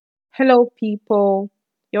Hello, people.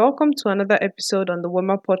 You're welcome to another episode on the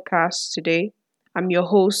Wema podcast today. I'm your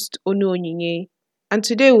host, Onu Onyinye, and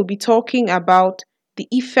today we'll be talking about the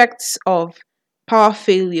effects of power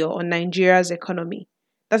failure on Nigeria's economy.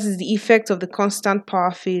 That is the effect of the constant power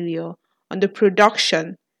failure on the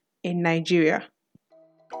production in Nigeria.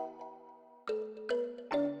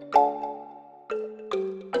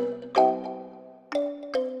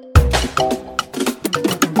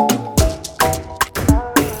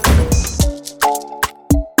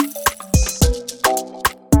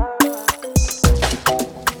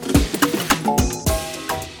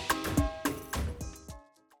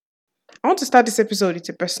 I want to start this episode with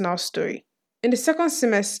a personal story. In the second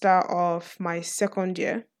semester of my second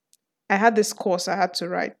year, I had this course I had to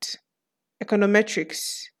write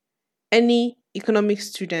econometrics. Any economic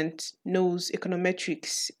student knows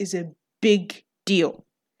econometrics is a big deal.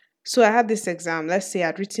 So I had this exam. Let's say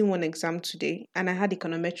I'd written one exam today and I had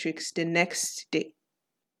econometrics the next day.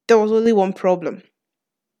 There was only one problem.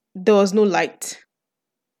 There was no light,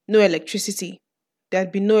 no electricity. There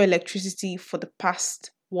had been no electricity for the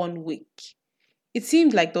past 1 week. It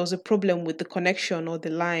seemed like there was a problem with the connection or the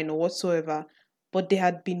line or whatsoever, but there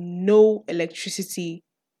had been no electricity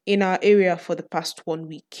in our area for the past 1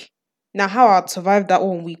 week. Now, how I'd survived that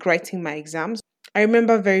 1 week writing my exams, I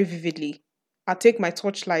remember very vividly. I'd take my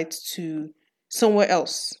torchlight to somewhere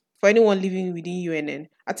else. For anyone living within UNN,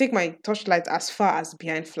 I'd take my torchlight as far as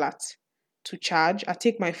behind flat to charge. I'd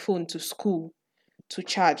take my phone to school to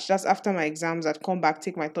charge. That's after my exams. I'd come back,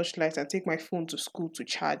 take my torchlight, and take my phone to school to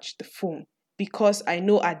charge the phone because I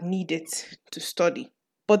know I'd need it to study.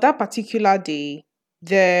 But that particular day,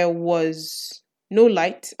 there was no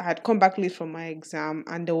light. I had come back late from my exam,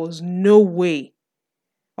 and there was no way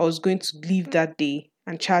I was going to leave that day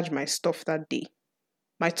and charge my stuff that day.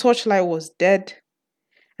 My torchlight was dead,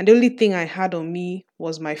 and the only thing I had on me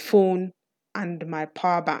was my phone and my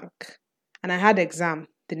power bank. And I had exam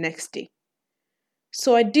the next day.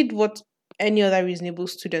 So I did what any other reasonable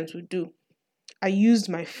student would do. I used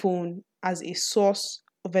my phone as a source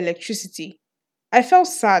of electricity. I felt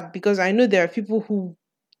sad because I know there are people who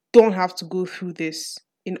don't have to go through this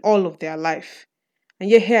in all of their life. And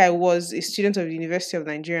yet here I was, a student of the University of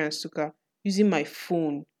Nigeria in Nsukka, using my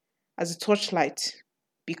phone as a torchlight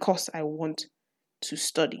because I want to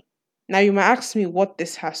study. Now you might ask me what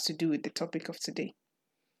this has to do with the topic of today.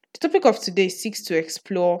 The topic of today seeks to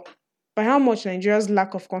explore by how much Nigeria's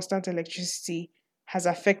lack of constant electricity has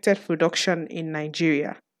affected production in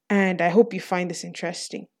Nigeria. And I hope you find this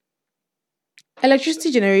interesting.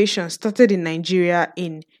 Electricity generation started in Nigeria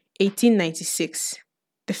in 1896.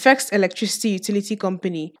 The first electricity utility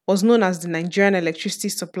company was known as the Nigerian Electricity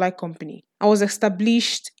Supply Company and was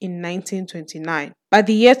established in 1929. By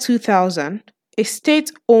the year 2000, a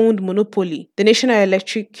state-owned monopoly, the National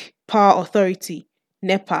Electric Power Authority,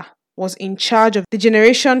 NEPA, was in charge of the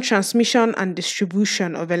generation, transmission, and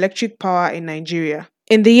distribution of electric power in Nigeria.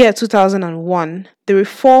 In the year 2001, the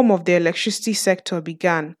reform of the electricity sector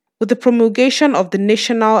began with the promulgation of the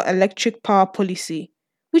National Electric Power Policy,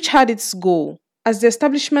 which had its goal as the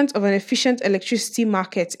establishment of an efficient electricity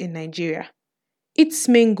market in Nigeria. Its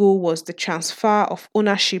main goal was the transfer of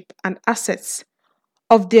ownership and assets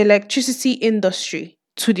of the electricity industry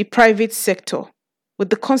to the private sector, with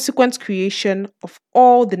the consequent creation of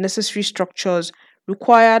all the necessary structures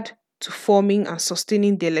required to forming and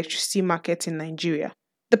sustaining the electricity market in Nigeria.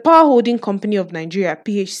 The Power Holding Company of Nigeria,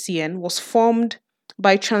 PHCN, was formed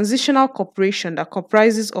by a transitional corporation that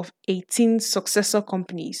comprises of 18 successor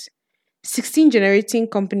companies, 16 generating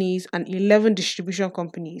companies and 11 distribution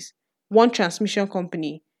companies, one transmission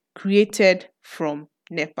company created from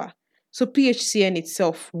NEPA. So PHCN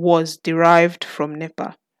itself was derived from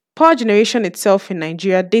NEPA. Power generation itself in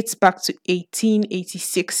Nigeria dates back to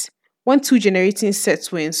 1886, when two generating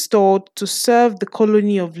sets were installed to serve the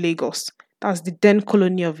colony of Lagos, that's the then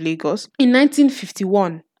colony of Lagos. In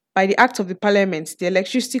 1951, by the Act of the Parliament, the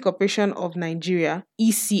Electricity Corporation of Nigeria,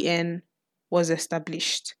 ECN, was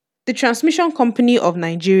established. The Transmission Company of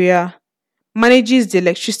Nigeria manages the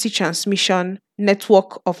electricity transmission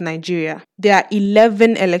network of Nigeria. There are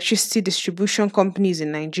 11 electricity distribution companies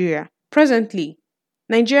in Nigeria. Presently,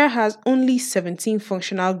 Nigeria has only 17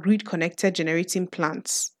 functional grid-connected generating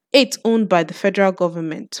plants, 8 owned by the federal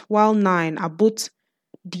government, while 9 are both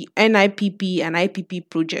the NIPP and IPP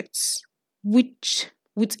projects, which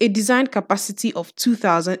with a design capacity of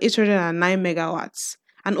 2,809 megawatts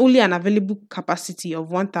and only an available capacity of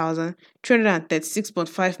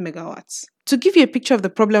 1,336.5 megawatts. To give you a picture of the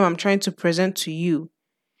problem I'm trying to present to you,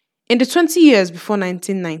 In the 20 years before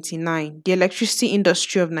 1999, the electricity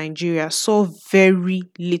industry of Nigeria saw very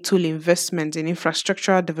little investment in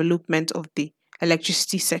infrastructural development of the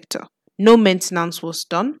electricity sector. No maintenance was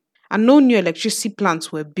done, and no new electricity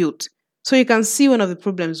plants were built. So you can see one of the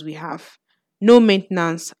problems we have: no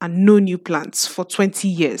maintenance and no new plants for 20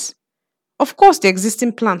 years. Of course, the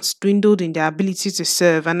existing plants dwindled in their ability to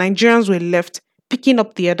serve, and Nigerians were left picking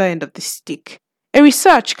up the other end of the stick. A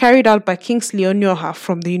research carried out by Kingsley Onyoha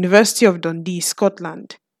from the University of Dundee,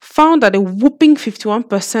 Scotland, found that a whopping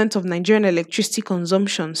 51% of Nigerian electricity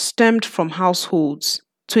consumption stemmed from households,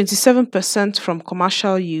 27% from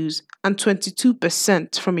commercial use, and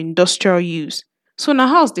 22% from industrial use. So na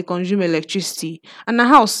house they consume electricity, and na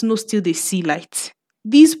house no still they see light.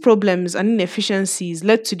 These problems and inefficiencies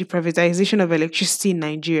led to the privatization of electricity in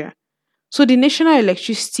Nigeria. So the National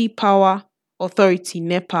Electricity Power Authority,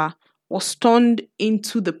 NEPA, was turned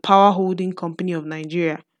into the Power Holding Company of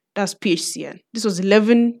Nigeria, that's PHCN. This was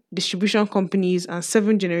 11 distribution companies and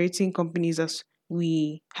 7 generating companies, as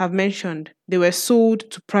we have mentioned. They were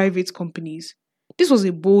sold to private companies. This was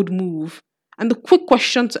a bold move. And the quick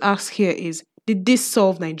question to ask here is, did this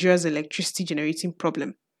solve Nigeria's electricity generating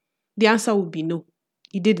problem? The answer would be no,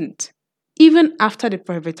 it didn't. Even after the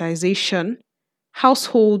privatization,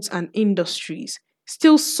 households and industries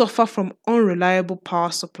still suffer from unreliable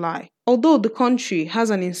power supply. Although the country has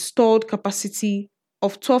an installed capacity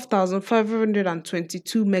of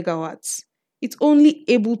 12,522 megawatts, it's only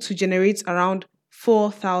able to generate around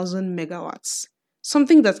 4,000 megawatts,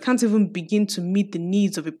 something that can't even begin to meet the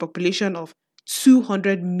needs of a population of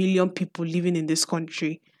 200 million people living in this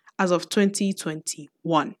country as of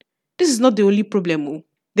 2021. This is not the only problem.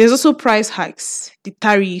 There's also price hikes, the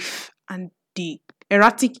tariff, and the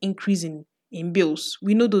erratic increase in bills.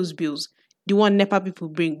 We know those bills, the one NEPA people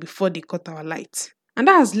bring before they cut our light. And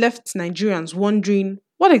that has left Nigerians wondering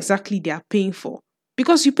what exactly they are paying for.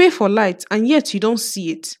 Because you pay for light and yet you don't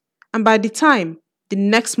see it. And by the time the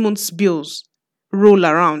next month's bills roll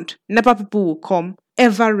around, NEPA people will come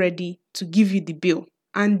ever ready to give you the bill.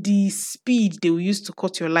 And the speed they will use to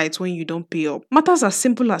cut your lights when you don't pay up. Matters as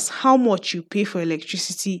simple as how much you pay for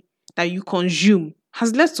electricity that you consume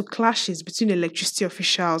has led to clashes between electricity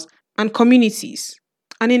officials and communities.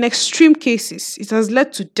 And in extreme cases, it has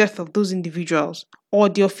led to death of those individuals or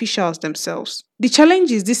the officials themselves. The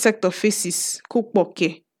challenges this sector faces,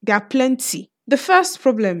 there are plenty. The first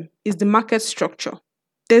problem is the market structure.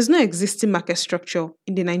 There's no existing market structure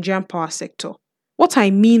in the Nigerian power sector. What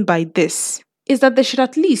I mean by this is that there should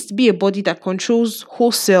at least be a body that controls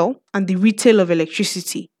wholesale and the retail of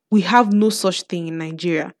electricity. We have no such thing in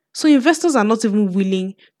Nigeria. So investors are not even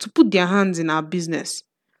willing to put their hands in our business.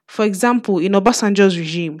 For example, in Obasanjo's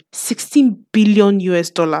regime, 16 billion US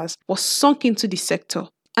dollars was sunk into the sector,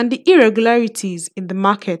 and the irregularities in the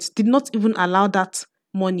market did not even allow that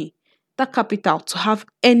money, that capital, to have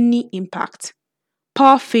any impact.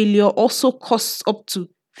 Power failure also costs up to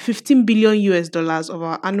 15 billion US dollars of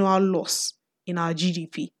our annual loss in our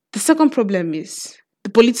GDP. The second problem is the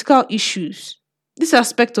political issues. This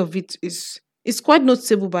aspect of it is quite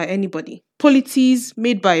noticeable by anybody. Policies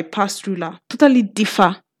made by a past ruler totally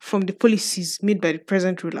differ from the policies made by the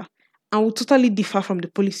present ruler, and will totally differ from the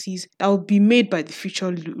policies that will be made by the future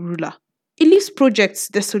ruler. It leaves projects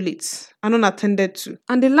desolate and unattended to,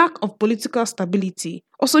 and the lack of political stability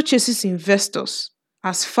also chases investors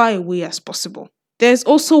as far away as possible. There is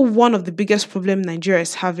also one of the biggest problems Nigeria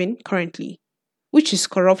is having currently, which is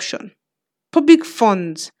corruption. Public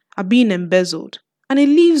funds are being embezzled, and it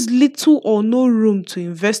leaves little or no room to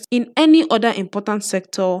invest in any other important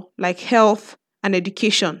sector like health and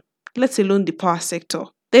education, let alone the power sector.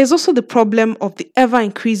 There is also the problem of the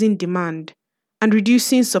ever-increasing demand and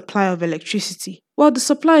reducing supply of electricity. While the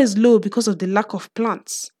supply is low because of the lack of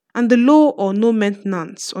plants and the low or no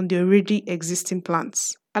maintenance on the already existing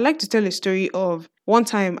plants. I like to tell a story of one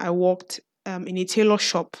time I worked in a tailor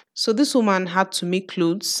shop. So this woman had to make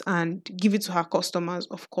clothes and give it to her customers,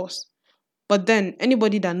 of course. But then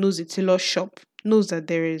anybody that knows a tailor shop knows that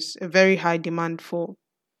there is a very high demand for,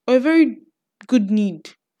 or a very good need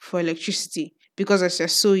for electricity, because as you're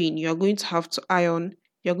sewing, you're going to have to iron.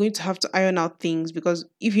 You're going to have to iron out things, because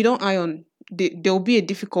if you don't iron, there will be a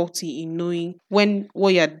difficulty in knowing when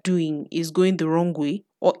what you're doing is going the wrong way,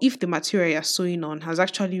 or if the material you're sewing on has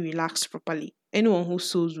actually relaxed properly. Anyone who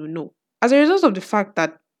sews will know. As a result of the fact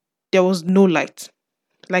that there was no light,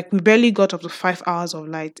 like we barely got up to 5 hours of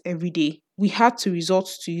light every day, we had to resort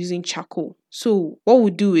to using charcoal. So what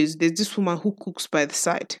we do is there's this woman who cooks by the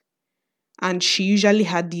side, and she usually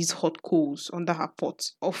had these hot coals under her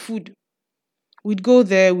pot of food. We'd go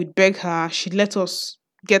there, we'd beg her, she'd let us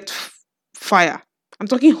get fire. I'm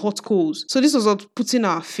talking hot coals. So this was us putting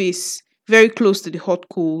our face very close to the hot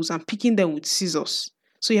coals and picking them with scissors.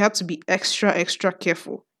 So you had to be extra, extra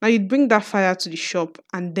careful. Now you'd bring that fire to the shop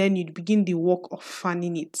and then you'd begin the work of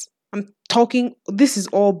fanning it. I'm talking, this is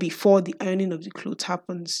all before the ironing of the clothes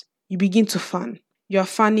happens. You begin to fan. You're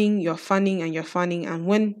fanning, and you're fanning. And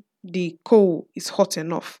when the coal is hot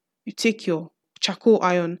enough, you take your charcoal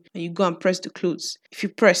iron and you go and press the clothes. If you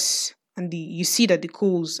press and you see that the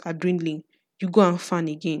coals are dwindling, you go and fan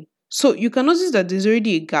again. So you can notice that there's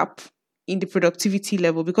already a gap in the productivity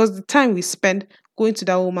level because the time we spend going to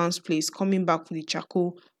that woman's place, coming back with the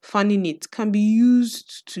charcoal, fanning it can be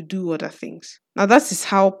used to do other things. Now that is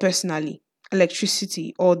how personally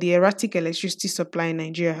electricity or the erratic electricity supply in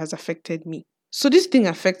Nigeria has affected me. So this thing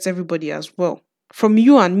affects everybody as well. From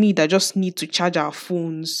you and me that just need to charge our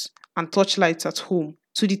phones and torchlights at home,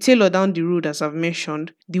 to the tailor down the road, as I've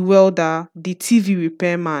mentioned, the welder, the TV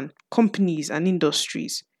repairman, companies and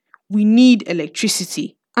industries. We need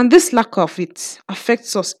electricity. And this lack of it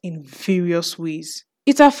affects us in various ways.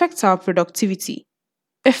 It affects our productivity.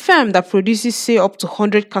 A firm that produces, say, up to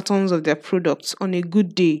 100 cartons of their products on a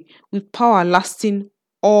good day with power lasting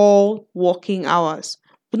all working hours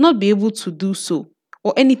would not be able to do so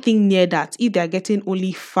or anything near that if they are getting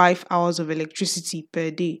only 5 hours of electricity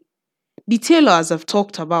per day. The tailor, as I've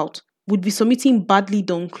talked about, would be submitting badly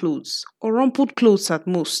done clothes or rumpled clothes at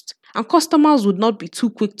most, and customers would not be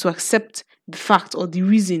too quick to accept the fact or the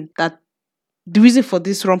reason for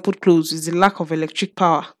this rumpled clothes is the lack of electric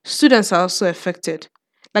power. Students are also affected.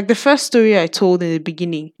 Like the first story I told in the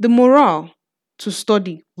beginning, the morale to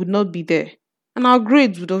study would not be there, and our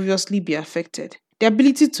grades would obviously be affected. The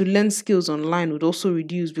ability to learn skills online would also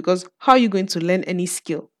reduce because how are you going to learn any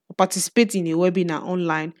skill or participate in a webinar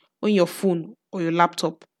online when your phone or your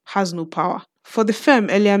laptop has no power? For the firm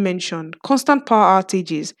earlier mentioned, constant power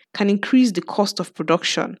outages can increase the cost of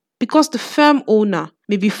production because the firm owner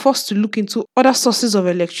may be forced to look into other sources of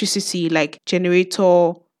electricity like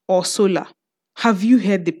generator or solar. Have you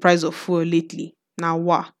heard the price of fuel lately? Now,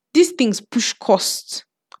 wow. These things push costs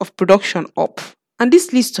of production up, and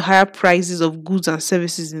this leads to higher prices of goods and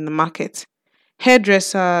services in the market.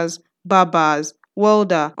 Hairdressers, barbers,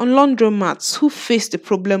 welder, and laundromats who face the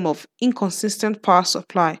problem of inconsistent power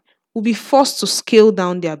supply will be forced to scale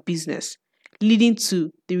down their business, leading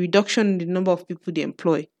to the reduction in the number of people they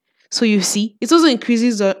employ. So you see, it also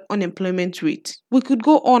increases the unemployment rate. We could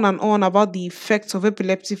go on and on about the effects of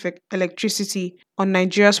epileptic electricity on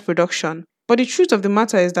Nigeria's production, but the truth of the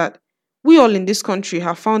matter is that we all in this country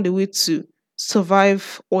have found a way to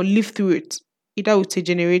survive or live through it, either with a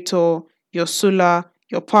generator, your solar,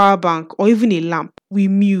 your power bank, or even a lamp. We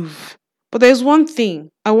move. But there's one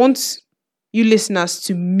thing I want you listeners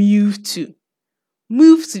to move to.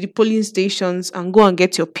 Move to the polling stations and go and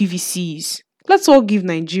get your PVCs. Let's all give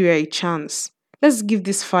Nigeria a chance. Let's give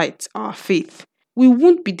this fight our faith. We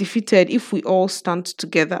won't be defeated if we all stand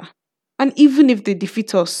together. And even if they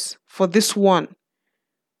defeat us for this one,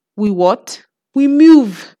 we what? We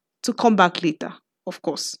move to come back later, of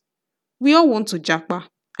course. We all want to japa,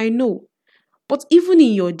 I know. But even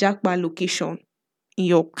in your japa location, in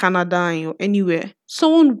your Canada, in your anywhere,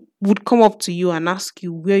 someone would come up to you and ask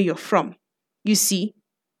you where you're from. You see,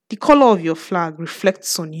 the color of your flag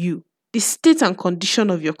reflects on you. The state and condition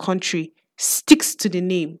of your country sticks to the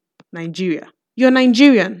name, Nigeria. You're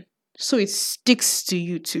Nigerian, so it sticks to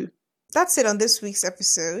you too. That's it on this week's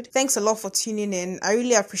episode. Thanks a lot for tuning in. I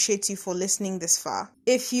really appreciate you for listening this far.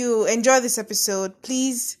 If you enjoy this episode,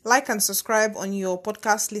 please like and subscribe on your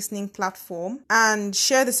podcast listening platform and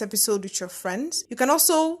share this episode with your friends. You can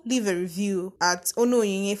also leave a review at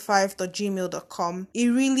onoyinye5.gmail.com. It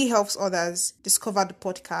really helps others discover the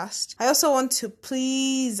podcast. I also want to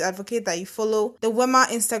please advocate that you follow the Wema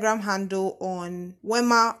Instagram handle on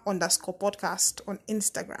Wema_podcast on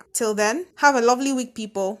Instagram. Till then, have a lovely week,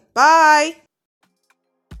 people. Bye!